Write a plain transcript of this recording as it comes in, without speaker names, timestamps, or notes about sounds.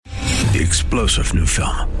The explosive new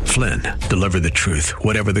film, Flynn, deliver the truth,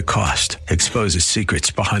 whatever the cost, exposes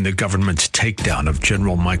secrets behind the government's takedown of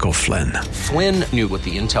General Michael Flynn. Flynn knew what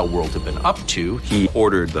the intel world had been up to. He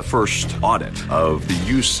ordered the first audit of the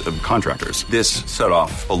use of contractors. This set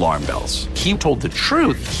off alarm bells. He told the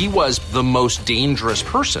truth. He was the most dangerous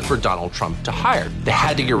person for Donald Trump to hire. They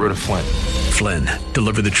had to get rid of Flynn. Flynn,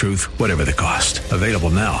 deliver the truth, whatever the cost. Available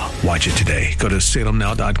now. Watch it today. Go to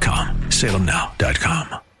salemnow.com.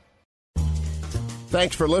 salemnow.com.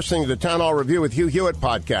 Thanks for listening to the Town Hall Review with Hugh Hewitt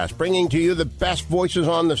podcast, bringing to you the best voices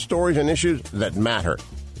on the stories and issues that matter.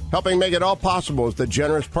 Helping make it all possible is the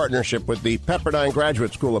generous partnership with the Pepperdine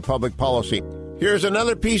Graduate School of Public Policy. Here's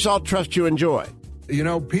another piece I'll trust you enjoy. You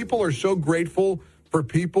know, people are so grateful for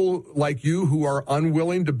people like you who are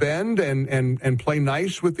unwilling to bend and play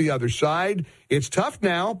nice with the other side. It's tough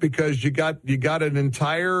now because you got an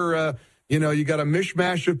entire, you got a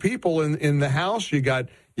mishmash of people in the House. You got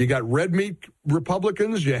red meat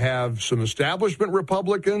Republicans. You have some establishment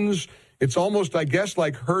Republicans. It's almost, I guess,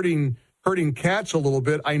 like herding cats a little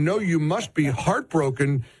bit. I know you must be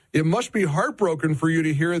heartbroken. It must be heartbroken for you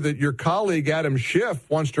to hear that your colleague Adam Schiff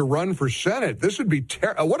wants to run for Senate. This would be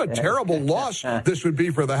what a terrible loss this would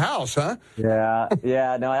be for the House, huh?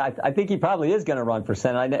 Yeah. No, I think he probably is going to run for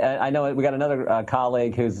Senate. I know we got another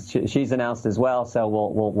colleague she's announced as well, so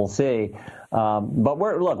we'll see. But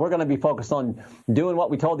we're going to be focused on doing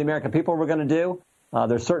what we told the American people we're going to do.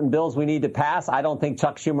 There's certain bills we need to pass. I don't think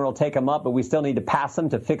Chuck Schumer will take them up, but we still need to pass them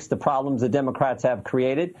to fix the problems the Democrats have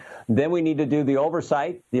created. Then we need to do the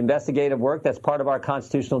oversight, the investigative work. That's part of our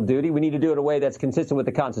constitutional duty. We need to do it in a way that's consistent with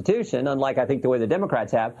the Constitution, unlike, I think, the way the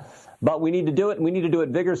Democrats have. But we need to do it, and we need to do it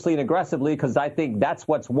vigorously and aggressively because I think that's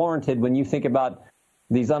what's warranted when you think about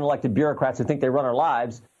these unelected bureaucrats who think they run our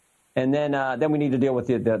lives. And then we need to deal with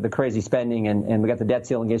the crazy spending, and we got the debt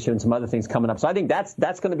ceiling issue and some other things coming up. So I think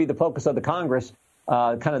that's going to be the focus of the Congress.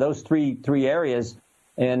 Kind of those three areas,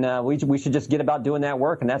 and we should just get about doing that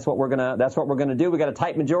work, and that's what we're gonna do. We got a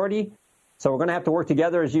tight majority, so we're gonna have to work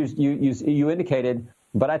together, as you indicated.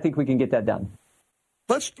 But I think we can get that done.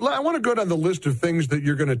 I want to go down the list of things that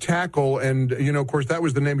you're going to tackle, and of course, that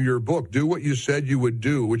was the name of your book, "Do What You Said You Would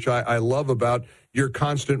Do," which I love about your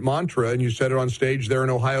constant mantra, and you said it on stage there in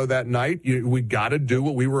Ohio that night. We got to do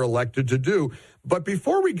what we were elected to do. But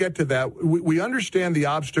before we get to that, we understand the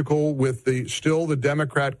obstacle with the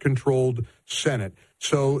Democrat-controlled Senate.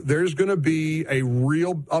 So there's going to be a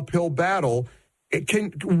real uphill battle.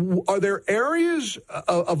 Are there areas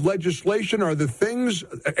of legislation? Are there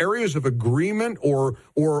areas of agreement, or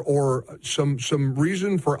some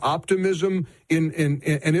reason for optimism? And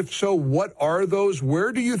if so, what are those?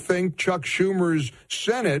 Where do you think Chuck Schumer's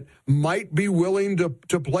Senate might be willing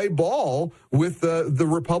to play ball with the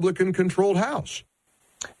Republican-controlled House?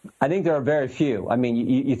 I think there are very few. I mean,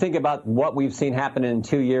 you think about what we've seen happen in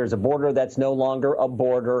 2 years, a border that's no longer a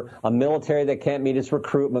border, a military that can't meet its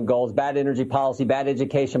recruitment goals, bad energy policy, bad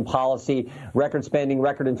education policy, record spending,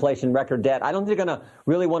 record inflation, record debt. I don't think they're going to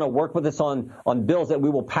really want to work with us on bills that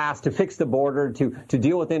we will pass to fix the border, to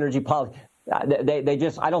deal with energy policy.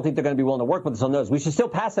 I don't think they're going to be willing to work with us on those. We should still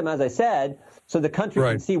pass them, as I said, so the country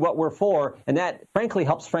can see what we're for. And that, frankly,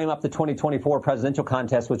 helps frame up the 2024 presidential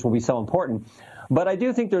contest, which will be so important. But I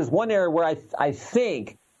do think there's one area where I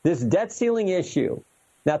think this debt ceiling issue.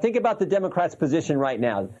 Now, think about the Democrats' position right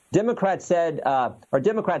now. Democrats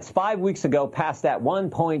 5 weeks ago passed that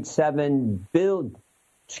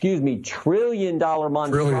 $1.7 trillion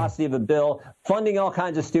monstrosity of a bill, funding all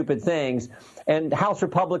kinds of stupid things, and House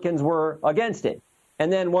Republicans were against it.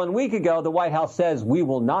 And then 1 week ago, the White House says we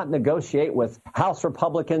will not negotiate with House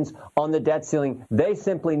Republicans on the debt ceiling. They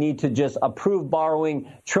simply need to just approve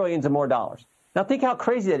borrowing trillions of more dollars. Now, think how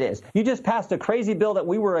crazy it is. You just passed a crazy bill that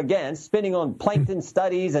we were against, spending on plankton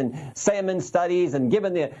studies and salmon studies and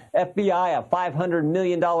giving the FBI a $500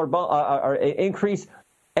 million increase.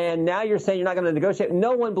 And now you're saying you're not going to negotiate.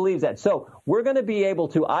 No one believes that. So we're going to be able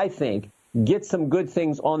to, I think, get some good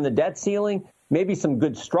things on the debt ceiling, maybe some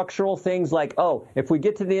good structural things like, if we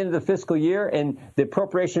get to the end of the fiscal year and the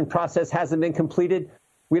appropriation process hasn't been completed,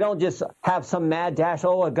 we don't just have some mad dash,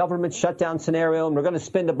 a government shutdown scenario, and we're going to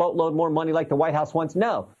spend a boatload more money like the White House wants.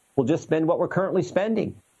 No, we'll just spend what we're currently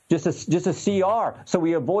spending, just a CR, so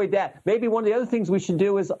we avoid that. Maybe one of the other things we should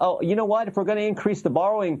do is, you know what, if we're going to increase the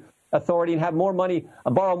borrowing authority and have more money,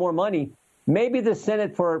 borrow more money, maybe the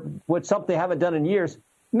Senate, for something they haven't done in years,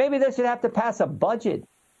 maybe they should have to pass a budget.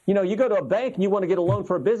 You go to a bank and you want to get a loan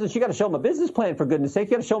for a business, you got to show them a business plan, for goodness sake.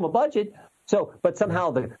 You got to show them a budget. So, but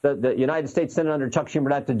somehow the United States Senate under Chuck Schumer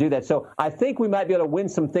not to do that. So I think we might be able to win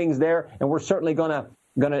some things there, and we're certainly gonna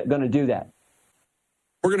do that.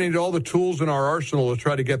 We're going to need all the tools in our arsenal to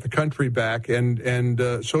try to get the country back, and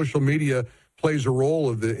social media plays a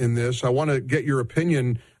role in this. I want to get your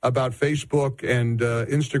opinion about Facebook and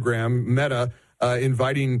Instagram, Meta,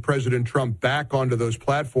 inviting President Trump back onto those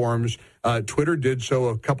platforms. Twitter did so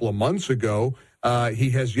a couple of months ago.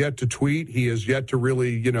 He has yet to tweet. He has yet to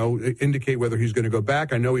really, indicate whether he's going to go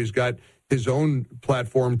back. I know he's got his own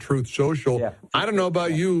platform, Truth Social. Yeah. I don't know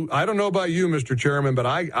about you. Mr. Chairman, but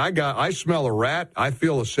I smell a rat. I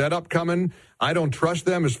feel a setup coming. I don't trust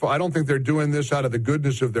them. I don't think they're doing this out of the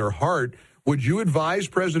goodness of their heart. Would you advise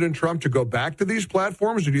President Trump to go back to these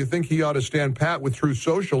platforms, or do you think he ought to stand pat with Truth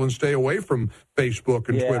Social and stay away from Facebook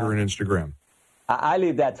and Twitter and Instagram? I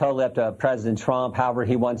leave that totally up to President Trump, however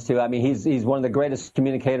he wants to. I mean, he's one of the greatest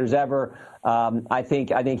communicators ever. I think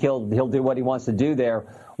he'll do what he wants to do there.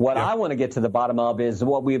 What I want to get to the bottom of is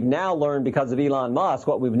what we've now learned because of Elon Musk,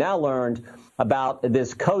 what we've now learned about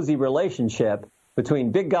this cozy relationship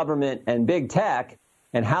between big government and big tech,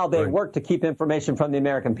 and how they work to keep information from the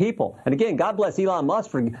American people. And again, God bless Elon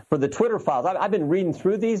Musk for the Twitter files. I've been reading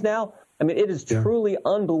through these now. I mean, it is truly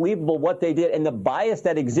unbelievable what they did and the bias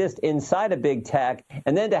that exists inside of big tech.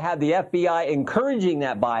 And then to have the FBI encouraging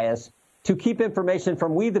that bias to keep information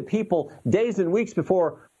from we the people days and weeks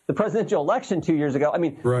before the presidential election 2 years ago. I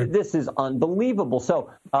mean, this is unbelievable.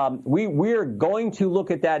 So we're going to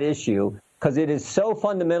look at that issue, because it is so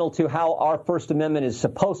fundamental to how our First Amendment is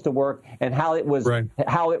supposed to work and how it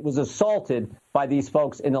was assaulted by these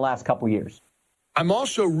folks in the last couple of years. I'm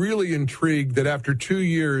also really intrigued that after 2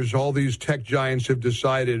 years, all these tech giants have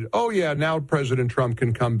decided, now President Trump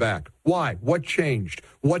can come back. Why? What changed?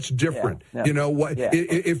 What's different?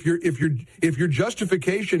 If your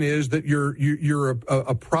justification is that you're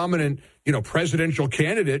a prominent, presidential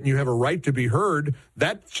candidate and you have a right to be heard,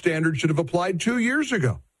 that standard should have applied 2 years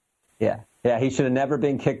ago. Yeah, he should have never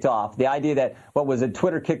been kicked off. The idea that,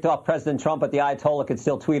 Twitter kicked off President Trump, but the Ayatollah could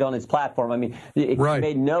still tweet on his platform. I mean, it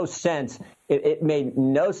made no sense. It made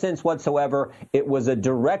no sense whatsoever. It was a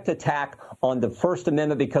direct attack on the First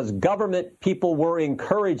Amendment because government people were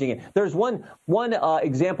encouraging it. There's one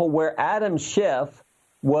example where Adam Schiff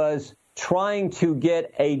was trying to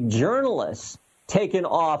get a journalist taken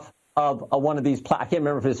off of one of these. I can't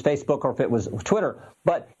remember if it was Facebook or if it was Twitter.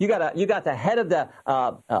 But you got the head of the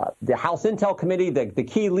House Intel Committee, the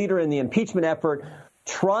key leader in the impeachment effort,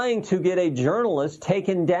 trying to get a journalist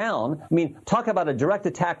taken down. I mean, talk about a direct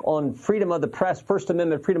attack on freedom of the press, First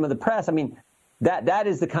Amendment freedom of the press. I mean, that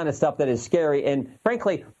is the kind of stuff that is scary. And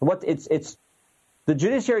frankly, it's the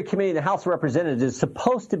Judiciary Committee in the House of Representatives is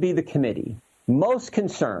supposed to be the committee most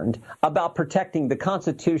concerned about protecting the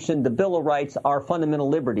Constitution, the Bill of Rights, our fundamental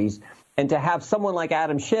liberties, and to have someone like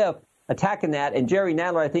Adam Schiff attacking that, and Jerry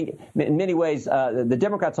Nadler, I think, in many ways, the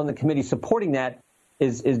Democrats on the committee supporting that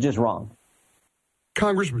is just wrong.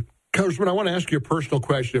 Congressman, I want to ask you a personal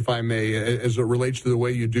question, if I may, as it relates to the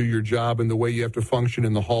way you do your job and the way you have to function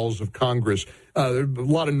in the halls of Congress. There's a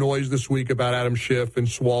lot of noise this week about Adam Schiff and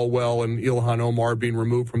Swalwell and Ilhan Omar being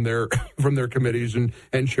removed from their committees and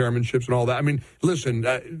chairmanships and all that. I mean, listen,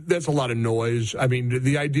 that's a lot of noise. I mean,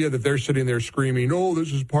 the idea that they're sitting there screaming, "Oh,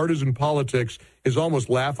 this is partisan politics," is almost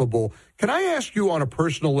laughable. Can I ask you on a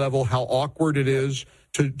personal level how awkward it is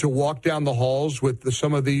to walk down the halls with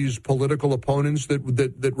some of these political opponents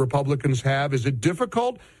that Republicans have? Is it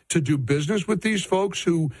difficult to do business with these folks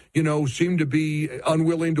who, seem to be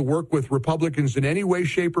unwilling to work with Republicans in any way,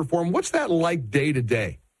 shape, or form? What's that like day to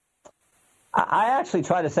day? I actually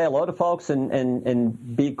try to say hello to folks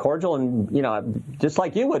and be cordial and, just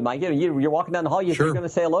like you would, Mike. You're walking down the hall, you're going to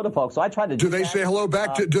say hello to folks. So I try to do that. They say hello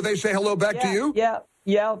back to you?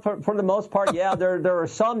 Yeah, for the most part, yeah. There are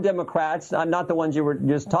some Democrats, not the ones you were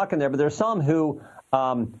just talking there, but there are some who,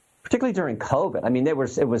 particularly during COVID, I mean, it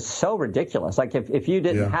was so ridiculous. Like if you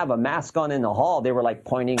didn't have a mask on in the hall, they were like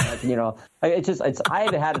pointing, I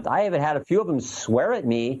haven't had a few of them swear at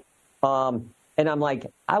me, and I'm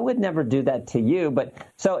like, I would never do that to you. But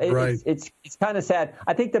so it's kind of sad.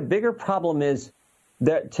 I think the bigger problem is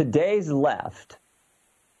that today's left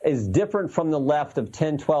is different from the left of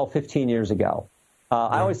 10, 12, 15 years ago.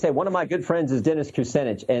 I always say one of my good friends is Dennis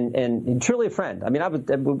Kucinich, and truly a friend. I mean,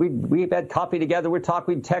 we've had coffee together. We talk,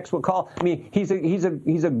 we text, we call. I mean, he's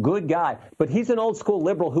a good guy, but he's an old school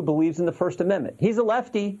liberal who believes in the First Amendment. He's a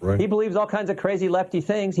lefty. Right. He believes all kinds of crazy lefty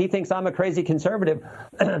things. He thinks I'm a crazy conservative,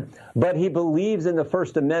 but he believes in the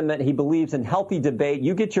First Amendment. He believes in healthy debate.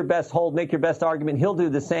 You get your best hold, make your best argument. He'll do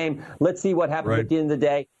the same. Let's see what happens at the end of the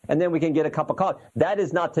day, and then we can get a cup of coffee. That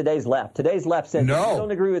is not today's left. Today's left says, if you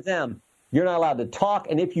don't agree with them, you're not allowed to talk.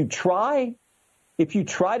 And if you try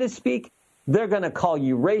to speak, they're going to call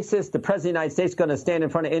you racist. The president of the United States is going to stand in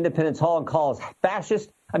front of Independence Hall and call us fascist.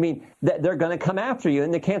 I mean, they're going to come after you,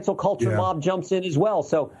 and the cancel culture mob jumps in as well.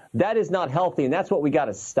 So that is not healthy, and that's what we got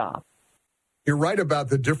to stop. You're right about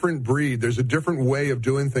the different breed. There's a different way of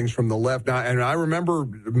doing things from the left. Now, and I remember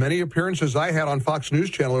many appearances I had on Fox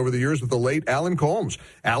News Channel over the years with the late Alan Colmes.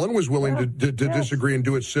 Alan was willing to disagree and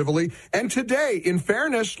do it civilly. And today, in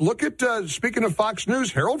fairness, look at, speaking of Fox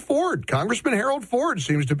News, Harold Ford. Congressman Harold Ford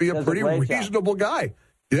seems to be a pretty reasonable guy.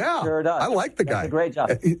 Yeah, sure does. I like the guy. Does a great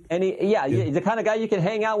job. And the kind of guy you can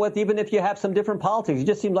hang out with, even if you have some different politics. He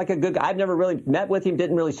just seems like a good guy. I've never really met with him,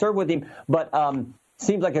 didn't really serve with him, but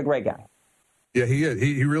seems like a great guy. Yeah, he is.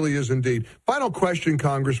 He really is indeed. Final question,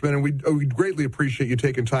 Congressman, and we greatly appreciate you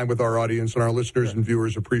taking time with our audience, and our listeners and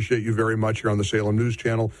viewers appreciate you very much here on the Salem News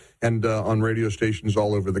Channel and on radio stations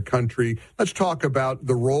all over the country. Let's talk about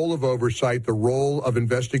the role of oversight, the role of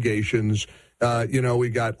investigations. We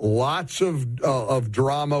got lots of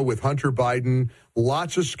drama with Hunter Biden,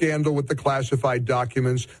 lots of scandal with the classified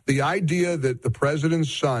documents. The idea that the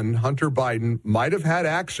president's son, Hunter Biden, might have had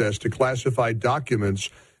access to classified documents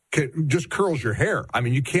just curls your hair. I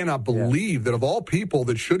mean, you cannot believe that of all people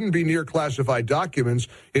that shouldn't be near classified documents,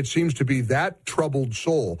 it seems to be that troubled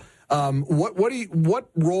soul. What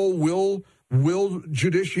role will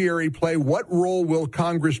judiciary play? What role will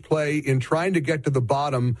Congress play in trying to get to the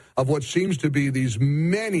bottom of what seems to be these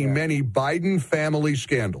many Biden family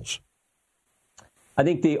scandals? I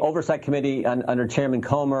think the Oversight Committee under Chairman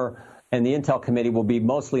Comer and the Intel Committee will be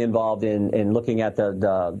mostly involved in looking at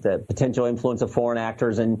the potential influence of foreign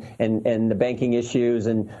actors and the banking issues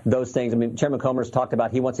and those things. I mean, Chairman Comer's talked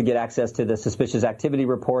about he wants to get access to the suspicious activity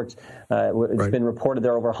reports. It's been reported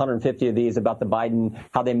there are over 150 of these about the Biden,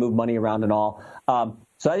 how they move money around and all.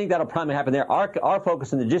 So I think that'll probably happen there. Our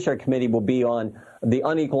focus in the Judiciary Committee will be on the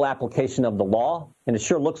unequal application of the law. And it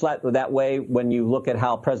sure looks like that way when you look at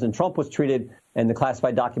how President Trump was treated and the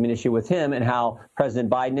classified document issue with him and how President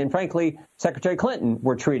Biden and, frankly, Secretary Clinton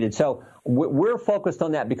were treated. So we're focused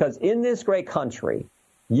on that because in this great country,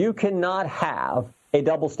 you cannot have a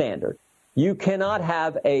double standard. You cannot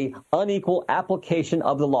have a unequal application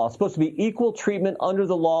of the law. It's supposed to be equal treatment under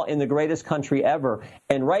the law in the greatest country ever.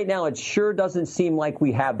 And right now, it sure doesn't seem like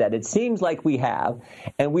we have that. It seems like we have.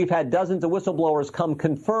 And we've had dozens of whistleblowers come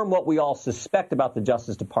confirm what we all suspect about the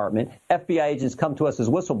Justice Department. FBI agents come to us as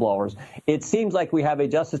whistleblowers. It seems like we have a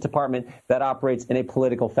Justice Department that operates in a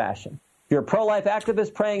political fashion. If you're a pro-life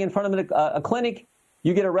activist praying in front of a clinic,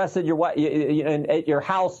 you get arrested at your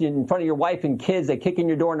house in front of your wife and kids. They kick in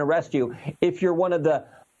your door and arrest you. If you're one of the,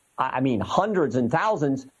 hundreds and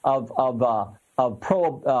thousands of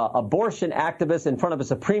pro-abortion activists in front of a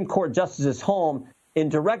Supreme Court justice's home in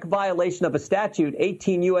direct violation of a statute,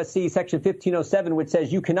 18 U.S.C. Section 1507, which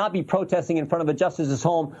says you cannot be protesting in front of a justice's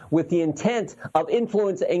home with the intent of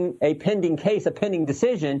influencing a pending case, a pending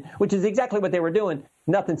decision, which is exactly what they were doing.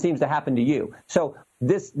 Nothing seems to happen to you. So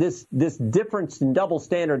this difference in double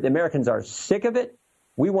standard, Americans are sick of it.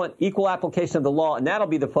 We want equal application of the law, and that'll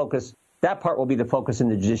be the focus. That part will be the focus in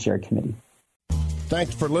the Judiciary Committee.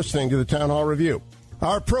 Thanks for listening to the Town Hall Review.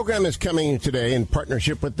 Our program is coming today in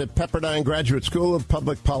partnership with the Pepperdine Graduate School of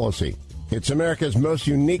Public Policy. It's America's most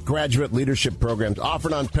unique graduate leadership programs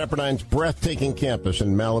offered on Pepperdine's breathtaking campus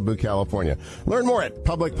in Malibu, California. Learn more at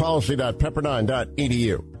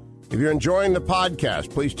publicpolicy.pepperdine.edu. If you're enjoying the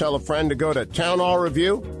podcast, please tell a friend to go to Town Hall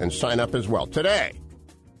Review and sign up as well today.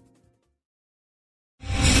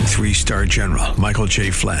 3-star General Michael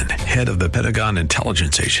J. Flynn, head of the Pentagon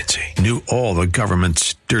Intelligence Agency, knew all the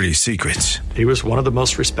government's dirty secrets. He was one of the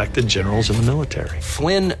most respected generals in the military.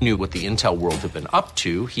 Flynn knew what the intel world had been up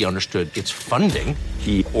to. He understood its funding.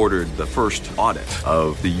 He ordered the first audit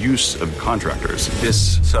of the use of contractors.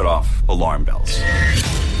 This set off alarm bells.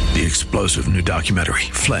 The explosive new documentary,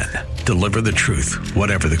 Flynn, Deliver the Truth,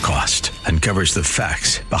 Whatever the Cost, uncovers the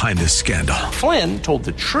facts behind this scandal. Flynn told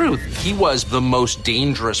the truth. He was the most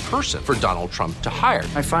dangerous person for Donald Trump to hire.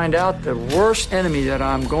 I find out the worst enemy that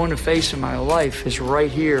I'm going to face in my life is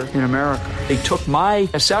right here in America. They took my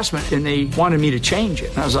assessment and they wanted me to change it.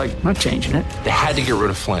 And I was like, I'm not changing it. They had to get rid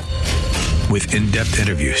of Flynn. With in-depth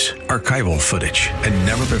interviews, archival footage, and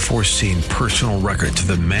never-before-seen personal records of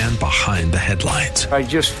the man behind the headlines. I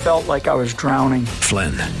just felt like I was drowning.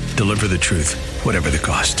 Flynn, Deliver the Truth, Whatever the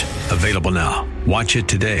Cost. Available now. Watch it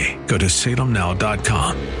today. Go to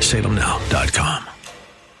salemnow.com. salemnow.com.